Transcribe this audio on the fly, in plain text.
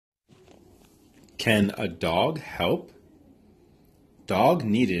Can a dog help? Dog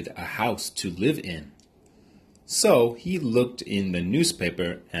needed a house to live in. So he looked in the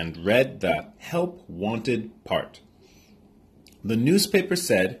newspaper and read the help wanted part. The newspaper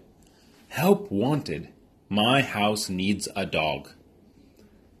said, "Help wanted. My house needs a dog."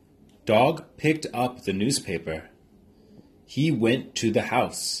 Dog picked up the newspaper. He went to the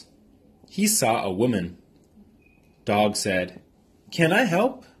house. He saw a woman. Dog said, "Can I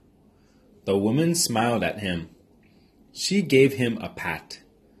help?" The woman smiled at him. She gave him a pat.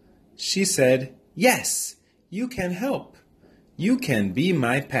 She said, "Yes, you can help. You can be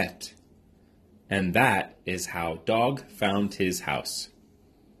my pet." And that is how Dog found his house.